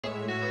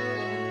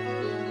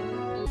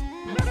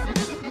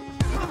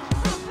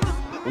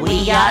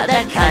We are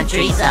the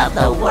countries of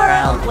the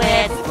world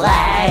with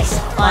flags.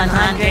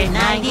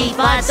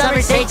 195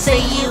 summer states the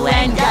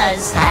UN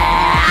does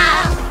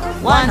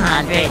have.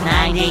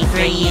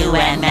 193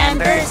 UN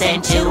members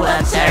and 2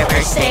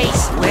 observer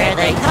states. We're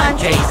the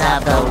countries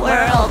of the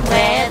world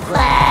with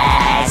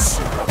flags.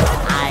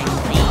 I'm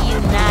the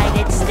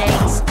United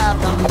States of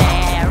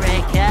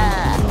America.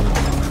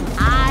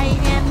 I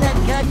am the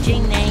country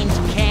named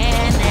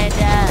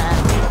Canada.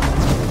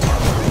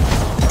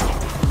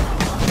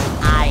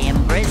 I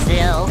am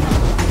Brazil.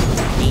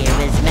 Here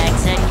is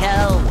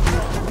Mexico.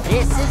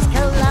 This is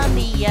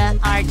Colombia,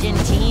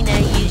 Argentina,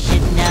 you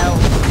should know.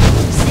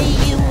 See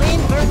you in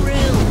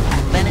Peru,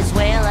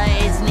 Venezuela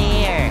is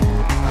near.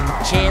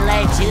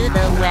 Chile to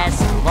the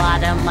west,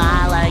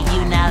 Guatemala,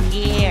 you now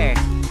hear.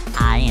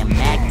 I am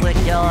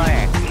Ecuador,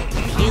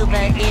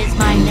 Cuba is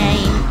my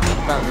name.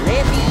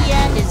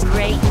 Bolivia is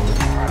great,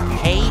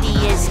 Haiti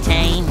is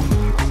tame.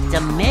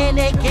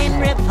 Dominican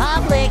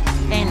Republic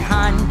and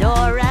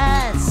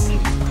Honduras.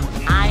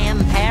 I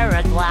am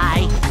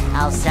Paraguay,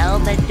 El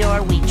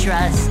Salvador we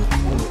trust.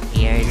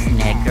 Here's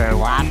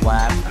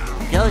Nicaragua,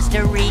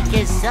 Costa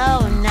Rica's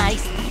so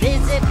nice.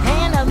 Visit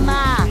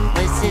Panama,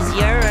 this is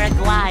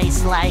Uruguay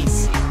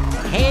slice.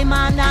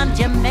 Cayman, I'm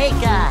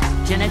Jamaica,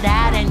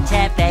 Trinidad and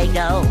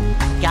Tobago.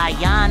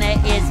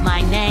 Guyana is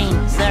my name,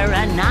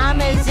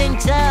 Suriname is in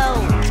tow.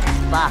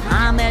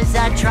 Bahamas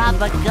are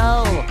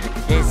tropical,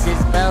 this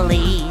is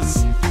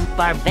Belize.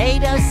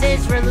 Barbados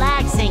is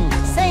relaxing,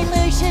 St.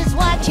 Lucia's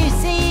what you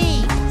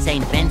see.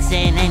 St.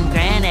 Vincent and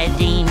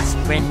Grenadines,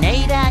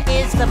 Grenada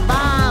is the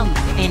bomb.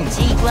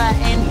 Antigua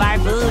and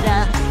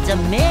Barbuda,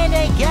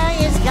 Dominica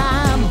is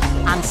calm.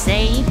 I'm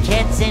St.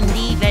 Kitts and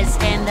Nevis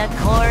and the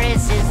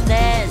chorus is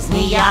this.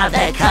 We are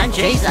the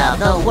countries of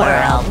the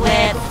world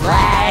with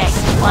flags.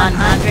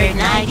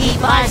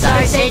 195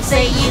 star states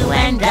the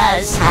UN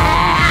does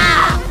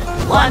have.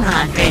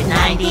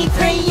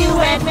 193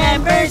 UN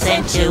members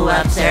and 2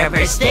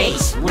 observer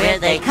states. We're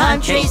the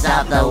countries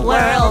of the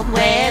world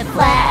with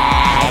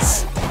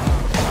flags.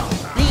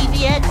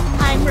 Viet,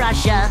 I'm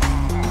Russia.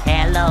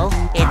 Hello,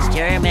 it's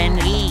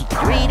Germany.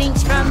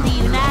 Greetings from the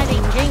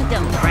United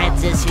Kingdom.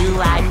 France is who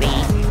I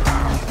be.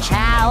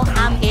 Ciao,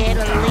 I'm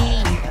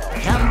Italy.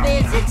 Come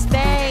visit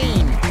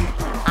Spain.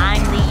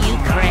 I'm the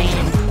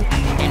Ukraine.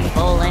 And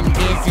Poland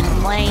is in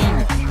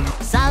flame.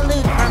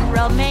 Salute from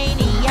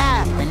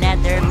Romania. The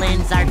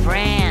Netherlands are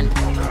grand.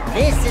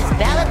 This is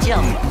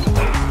Belgium.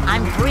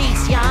 I'm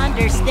Greece, you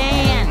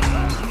understand.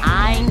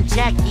 I'm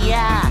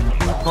Czechia.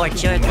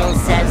 Portugal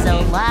says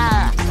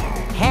hola.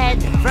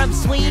 Head from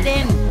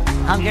Sweden,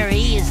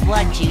 Hungary is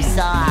what you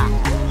saw.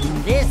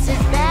 This is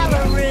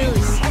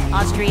Belarus,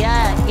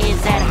 Austria is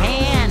at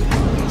hand.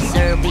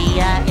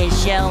 Serbia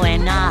is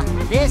showing off,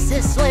 this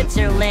is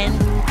Switzerland.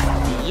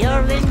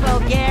 You're in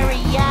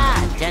Bulgaria,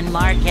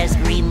 Denmark has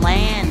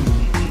Greenland.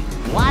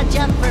 Watch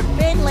out for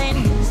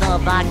Finland,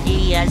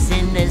 Slovakia's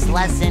in this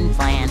lesson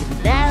plan.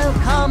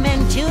 Welcome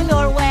to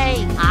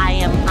Norway, I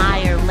am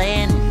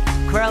Ireland.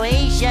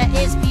 Croatia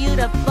is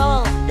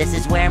beautiful, this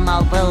is where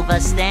Moldova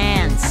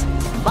stands.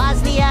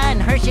 Bosnia and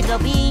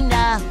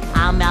Herzegovina,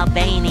 I'm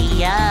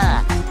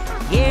Albania.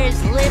 Here's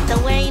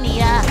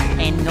Lithuania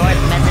and North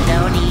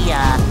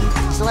Macedonia.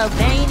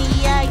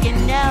 Slovenia, you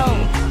know,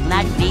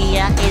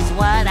 Latvia is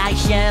what I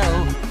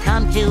show.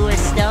 Come to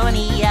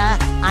Estonia,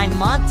 I'm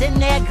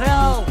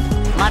Montenegro.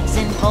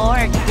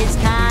 Luxembourg is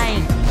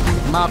kind,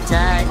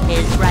 Malta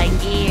is right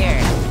here.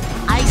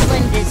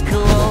 Iceland is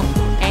cool,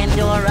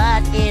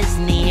 Andorra is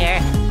near.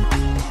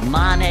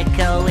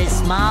 Monaco is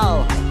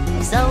small,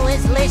 so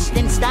is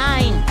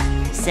Liechtenstein.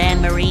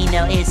 San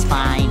Marino is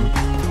fine.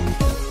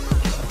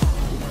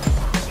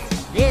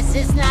 This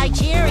is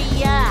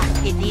Nigeria,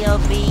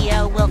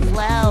 Ethiopia will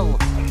flow.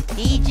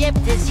 Egypt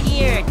is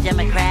here,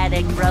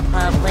 Democratic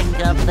Republic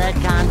of the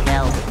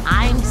Congo.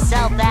 I'm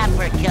South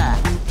Africa,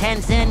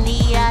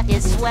 Tanzania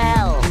is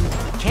swell.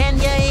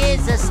 Kenya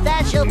is a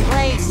special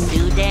place,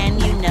 Sudan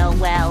you know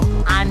well.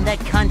 I'm the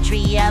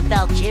country of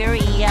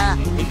Algeria,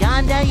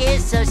 Uganda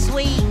is so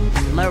sweet.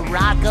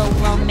 Morocco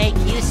will make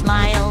you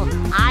smile,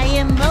 I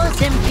am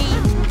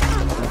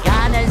Mozambique.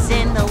 Ghana's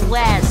in the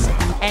west,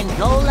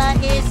 Angola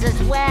is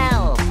as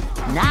well.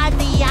 Not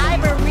the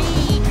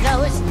Ivory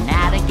Coast,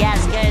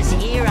 Madagascar's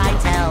here I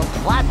tell.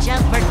 Watch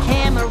out for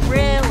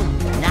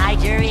Cameroon,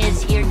 Niger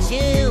is here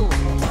too.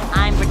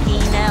 I'm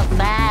Burkina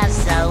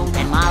Faso,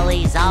 and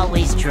Mali's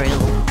always true.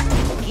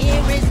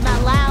 Here is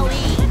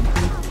Malawi,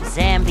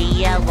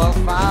 Zambia will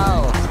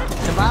fall.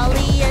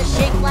 Somalia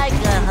shake like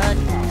a hook,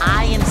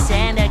 I am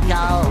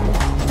Senegal.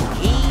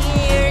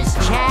 Here's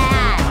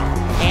Chad,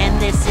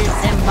 and this is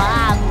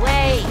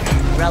Zimbabwe.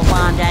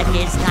 Rwanda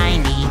is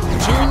tiny,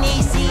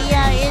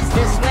 Tunisia is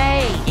this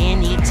way.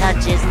 Guinea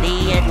touches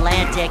the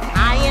Atlantic,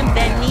 I am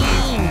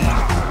Benin.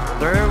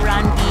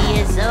 Burundi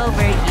is is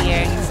over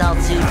here.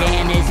 South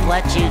Sudan is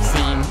what you've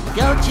seen.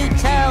 Go to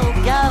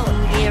Togo,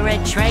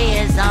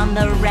 Eritrea is on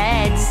the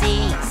Red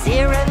Sea.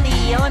 Sierra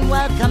Leone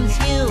welcomes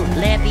you.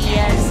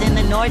 Libya's in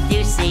the north,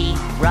 you see.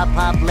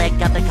 Republic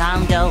of the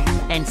Congo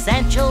and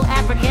Central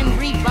African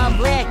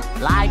Republic.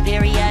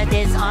 Liberia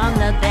is on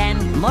the bend.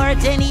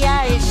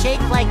 Mauritania is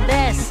shaped like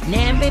this.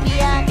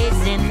 Namibia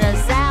is in the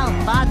south.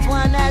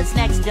 Botswana's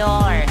next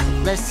door.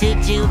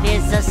 Lesotho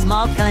is a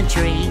small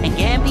country. And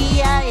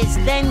Gambia is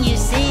then you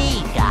see.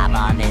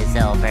 Gabon is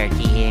over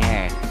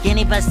here.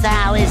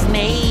 Guinea-Bissau is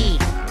me.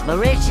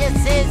 Mauritius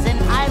is an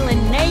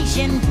island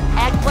nation.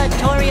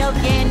 Equatorial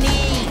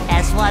Guinea.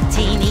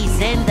 Eswatini's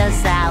in the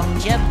south.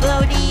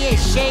 Djibouti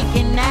is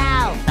shaking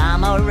now.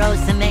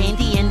 Comoros in the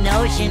Indian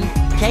Ocean.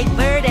 Cape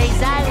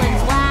Verde's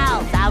islands,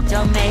 wow. Sao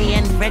Tome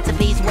and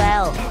Principe's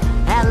well.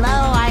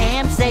 Hello, I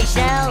am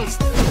Seychelles.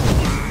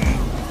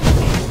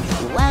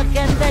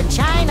 Welcome to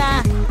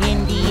China.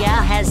 India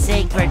has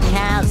sacred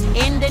cows.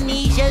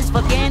 Indonesia's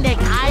volcanic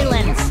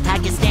islands.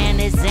 Pakistan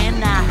is in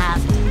the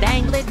house.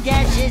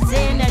 Bangladesh is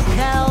in a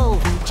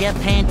cove.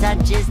 Japan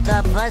touches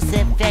the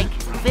Pacific.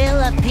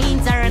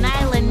 Philippines are an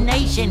island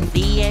nation.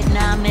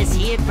 Vietnam is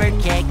here for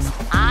kicks.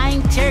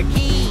 I'm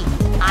Turkey.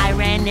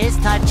 Iran is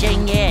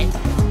touching it.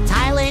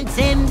 Thailand's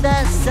in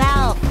the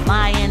south.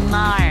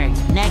 Myanmar.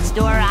 Next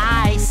door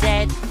I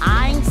said,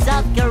 I'm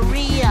South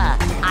Korea.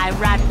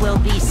 Iraq will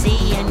be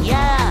seeing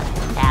ya.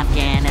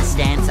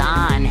 Afghanistan's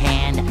on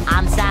hand.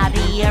 I'm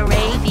Saudi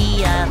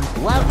Arabia.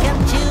 Welcome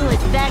to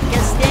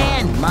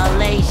Uzbekistan.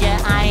 Malaysia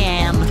I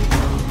am.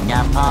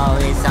 Nepal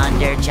is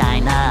under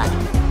China.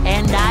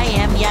 And I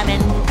am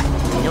Yemen.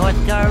 North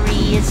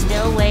Korea is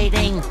still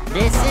waiting.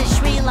 This is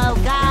Sri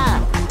Lanka.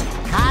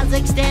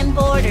 Kazakhstan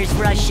borders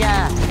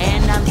Russia.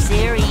 And I'm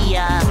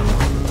Syria.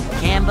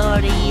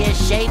 Cambodia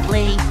is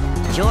shapely.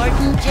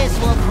 Jordan just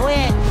will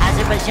quit.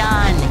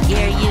 Azerbaijan,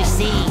 here you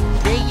see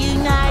the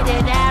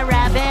United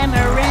Arab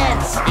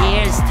Emirates.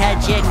 Here's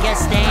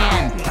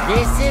Tajikistan.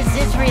 This is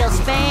Israel's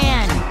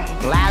span.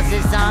 Laos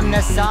is on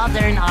the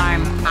southern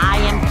arm. I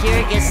am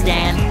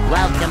Kyrgyzstan.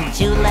 Welcome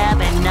to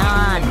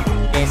Lebanon.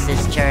 This is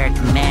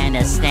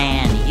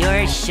Turkmenistan.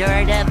 You're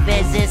sure to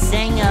visit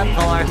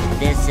Singapore.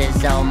 This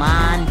is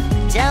Oman.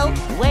 Don't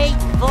wait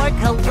for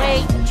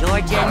Kuwait.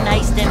 Georgia,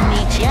 nice to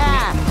meet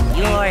ya.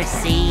 You're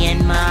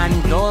seeing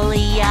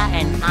Mongolia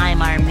and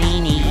I'm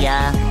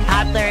Armenia.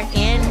 Popular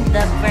in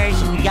the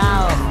Persian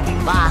Gulf.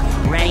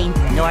 Bahrain,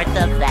 north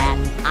of that.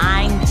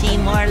 I'm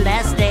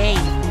Timor-Leste.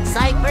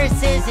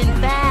 Cyprus is in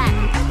fact.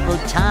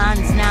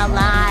 Bhutan's now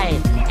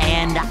live.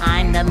 And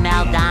I'm the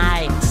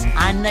Maldives.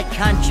 I'm the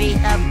country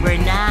of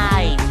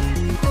Brunei.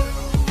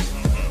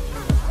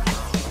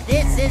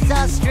 This is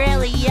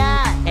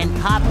Australia and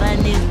Papua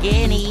New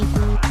Guinea.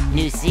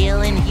 New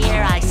Zealand,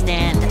 here I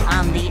stand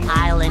on the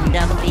island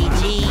of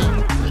Fiji.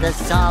 The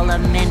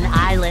Solomon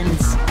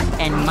Islands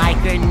and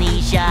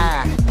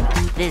Micronesia.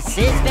 This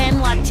is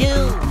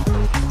Vanuatu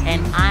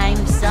and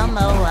I'm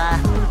Samoa.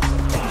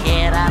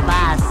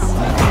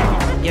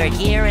 Kiribati, you're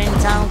here in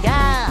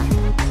Tonga.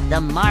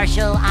 The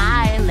Marshall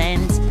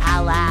Islands,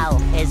 Palau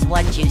is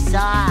what you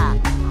saw.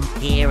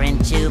 Here in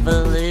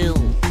Tuvalu,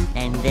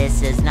 and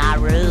this is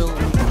Nauru.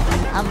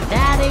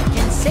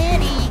 Vatican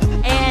City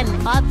and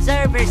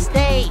Observer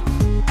State.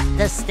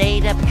 The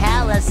state of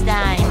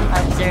Palestine,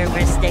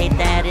 Observer State,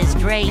 that is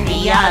great.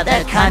 The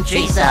other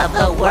countries of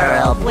the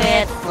world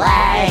with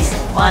flags.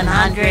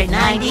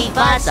 190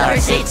 or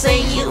 6 the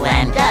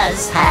UN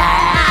does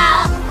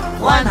have.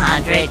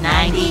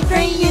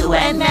 193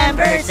 UN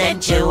members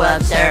and 2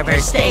 observer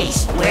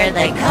states. We're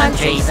the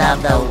countries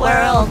of the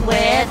world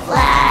with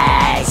flags.